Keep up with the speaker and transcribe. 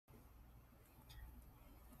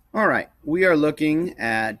All right, we are looking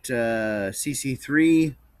at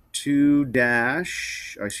CC3 2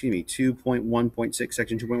 dash, or excuse me, 2.1.6,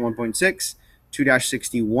 section 2.1.6,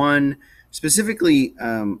 2-61. Specifically,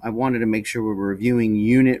 I wanted to make sure we're reviewing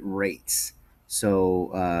unit rates.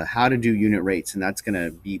 So, how to do unit rates, and that's going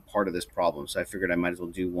to be part of this problem. So, I figured I might as well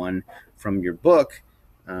do one from your book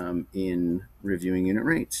in reviewing unit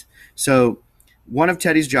rates. So, one of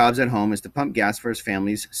Teddy's jobs at home is to pump gas for his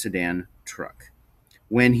family's sedan truck.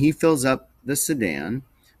 When he fills up the sedan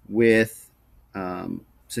with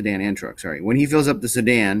sedan and truck, sorry, when he fills up the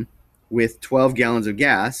sedan with 12 gallons of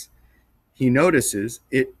gas, he notices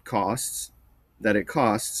it costs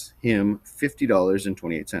him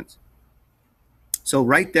 $50.28. So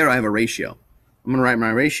right there, I have a ratio. I'm going to write my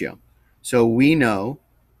ratio. So we know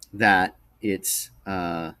that it's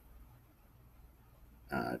for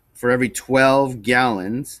every 12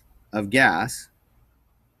 gallons of gas,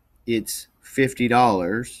 it's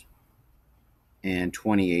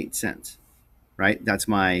 $50.28, right? That's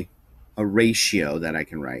a ratio that I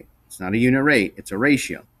can write. It's not a unit rate, it's a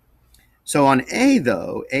ratio. So on A,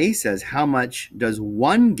 though, A says, how much does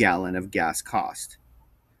 1 gallon of gas cost?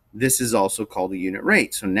 This is also called a unit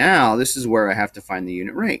rate. So now this is where I have to find the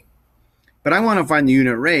unit rate. But I want to find the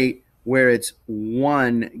unit rate where it's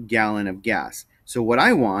 1 gallon of gas. So what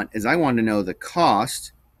I want to know the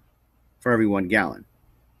cost for every 1 gallon.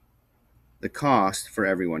 The cost for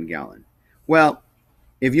every 1 gallon. Well,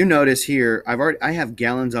 if you notice here, I have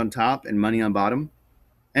gallons on top and money on bottom.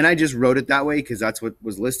 And I just wrote it that way because that's what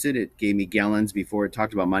was listed. It gave me gallons before it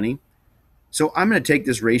talked about money. So I'm going to take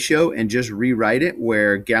this ratio and just rewrite it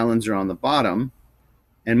where gallons are on the bottom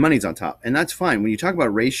and money's on top. And that's fine. When you talk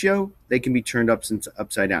about ratio, they can be turned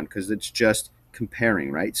upside down because it's just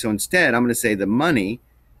comparing, right? So instead, I'm going to say the money,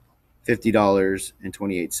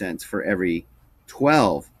 $50.28 for every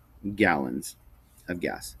 12 gallons of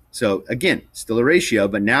gas. So again, still a ratio,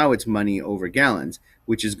 but now it's money over gallons,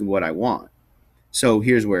 which is what I want. So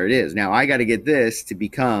here's where it is. Now I got to get this to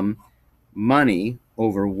become money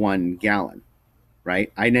over 1 gallon,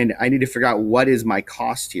 right? I need to figure out what is my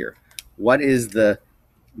cost here. What is the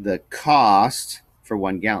cost for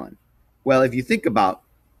 1 gallon? Well, if you think about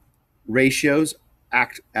ratios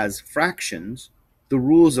act as fractions, the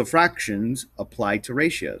rules of fractions apply to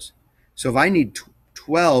ratios. So if I need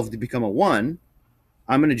 12 to become a 1,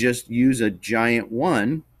 I'm going to just use a giant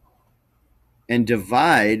 1 and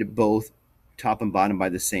divide both top and bottom by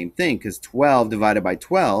the same thing, because 12 divided by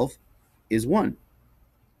 12 is 1.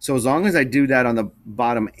 So as long as I do that on the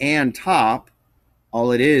bottom and top,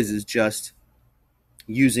 all it is just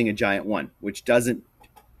using a giant 1, which doesn't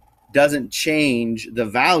change the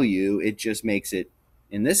value. It just makes it,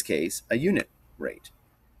 in this case, a unit rate.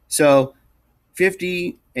 So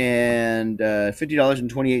 50 and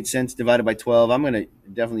 $50.28 divided by 12. I'm going to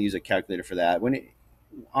definitely use a calculator for that.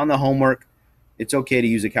 On the homework, it's okay to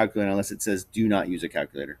use a calculator unless it says do not use a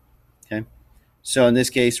calculator. Okay. So in this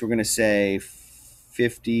case, we're going to say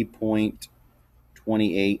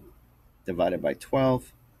 50.28 divided by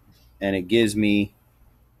 12, and it gives me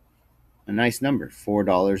a nice number,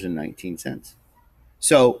 $4.19.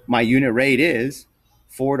 So my unit rate is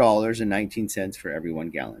 $4.19 for every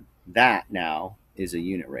 1 gallon. That now is a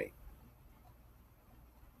unit rate.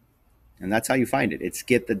 And that's how you find it. It's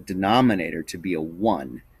get the denominator to be a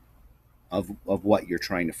 1 of what you're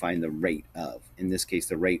trying to find the rate of. In this case,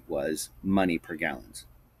 the rate was money per gallons.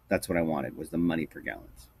 That's what I wanted, was the money per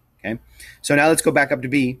gallons. Okay. So now let's go back up to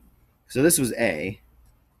B. So this was A.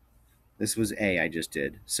 This was A I just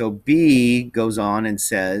did. So B goes on and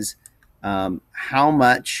says, how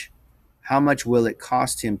much will it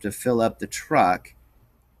cost him to fill up the truck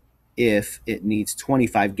if it needs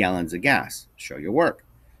 25 gallons of gas? Show your work.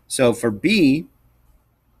 So for B,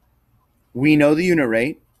 we know the unit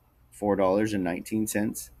rate,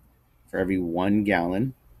 $4.19 for every 1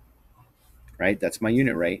 gallon, right? That's my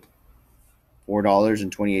unit rate,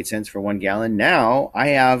 $4.28 for 1 gallon. Now I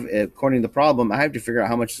have, according to the problem, I have to figure out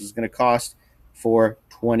how much this is going to cost for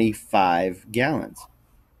 25 gallons.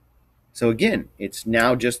 So again, it's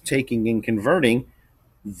now just taking and converting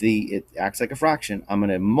it acts like a fraction. I'm going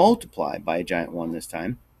to multiply by a giant 1 this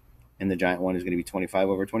time, and the giant 1 is going to be 25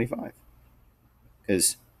 over 25,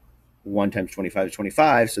 because 1 times 25 is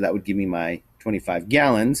 25, so that would give me my 25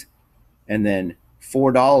 gallons, and then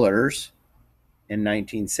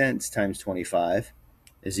 $4.19 times 25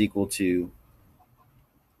 is equal to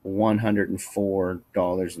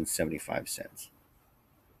 $104.75.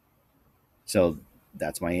 So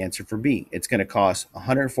that's my answer for B. It's going to cost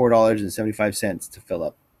 $104.75 to fill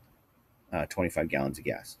up 25 gallons of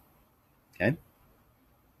gas. Okay.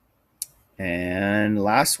 And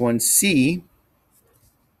last one, C.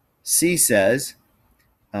 C says,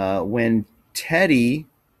 when Teddy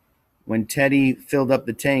filled up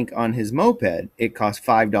the tank on his moped, it cost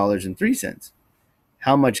 $5.03.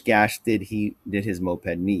 How much gas did his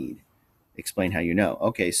moped need? Explain how you know.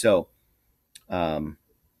 Okay, so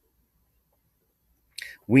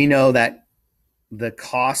we know that the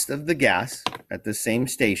cost of the gas at the same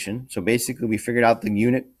station. So basically, we figured out the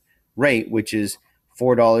unit rate, which is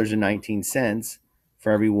 $4.19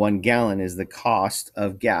 for every 1 gallon, is the cost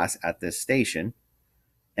of gas at this station.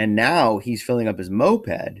 And now he's filling up his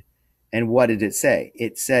moped. And what did it say?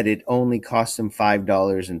 It said it only cost him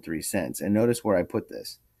 $5.03. And notice where I put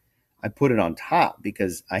this. I put it on top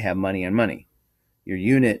because I have money on money. Your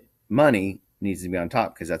unit money needs to be on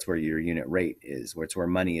top because that's where your unit rate is, where it's where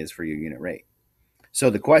money is for your unit rate. So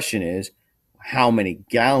the question is, how many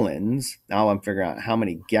gallons? Now I'm figuring out how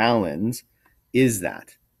many gallons is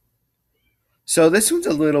that. So this one's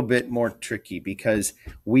a little bit more tricky because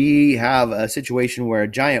we have a situation where a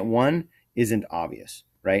giant one isn't obvious,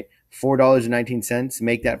 right? $4.19,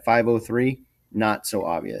 make that 503, not so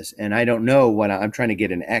obvious. And I don't know what I'm trying to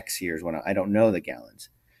get an X here is what I don't know the gallons.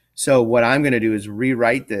 So what I'm going to do is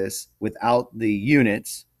rewrite this without the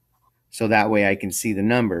units so that way I can see the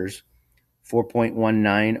numbers.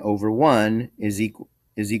 4.19 over 1 is equal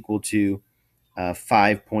to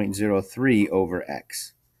 5.03 over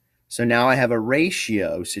X. So now I have a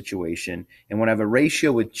ratio situation. And when I have a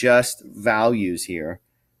ratio with just values here,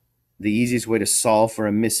 the easiest way to solve for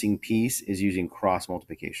a missing piece is using cross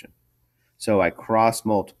multiplication. So I cross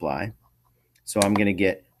multiply. So I'm going to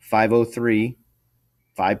get 503,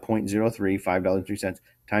 5.03, $5.03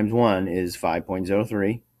 times 1 is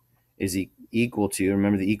 5.03 is equal to,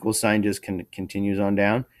 remember the equal sign just continues on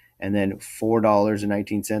down, and then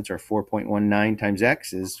 $4.19 or 4.19 times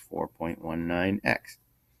X is 4.19X.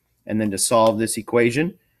 And then to solve this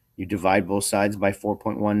equation, you divide both sides by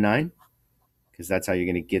 4.19 because that's how you're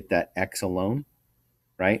going to get that X alone,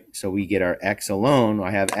 right? So we get our X alone.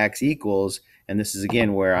 I have X equals, and this is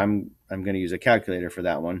again where I'm going to use a calculator for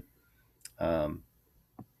that one.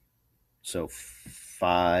 So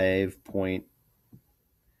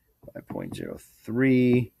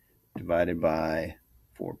 5.03 divided by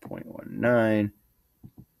 4.19.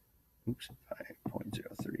 Oops,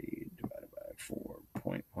 5.03 divided by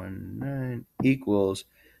 4.19 equals.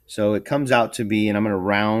 So it comes out to be, and I'm going to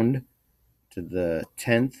round to the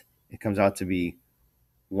 10th, it comes out to be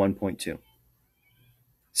 1.2.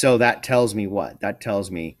 So that tells me what? That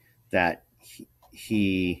tells me that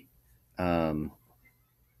he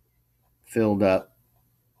filled up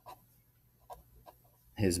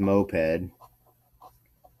his moped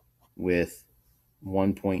with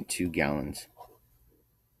 1.2 gallons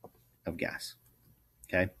of gas.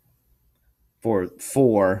 Okay. I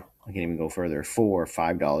can't even go further, for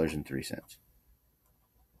 $5.03.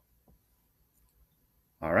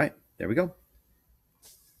 All right, there we go.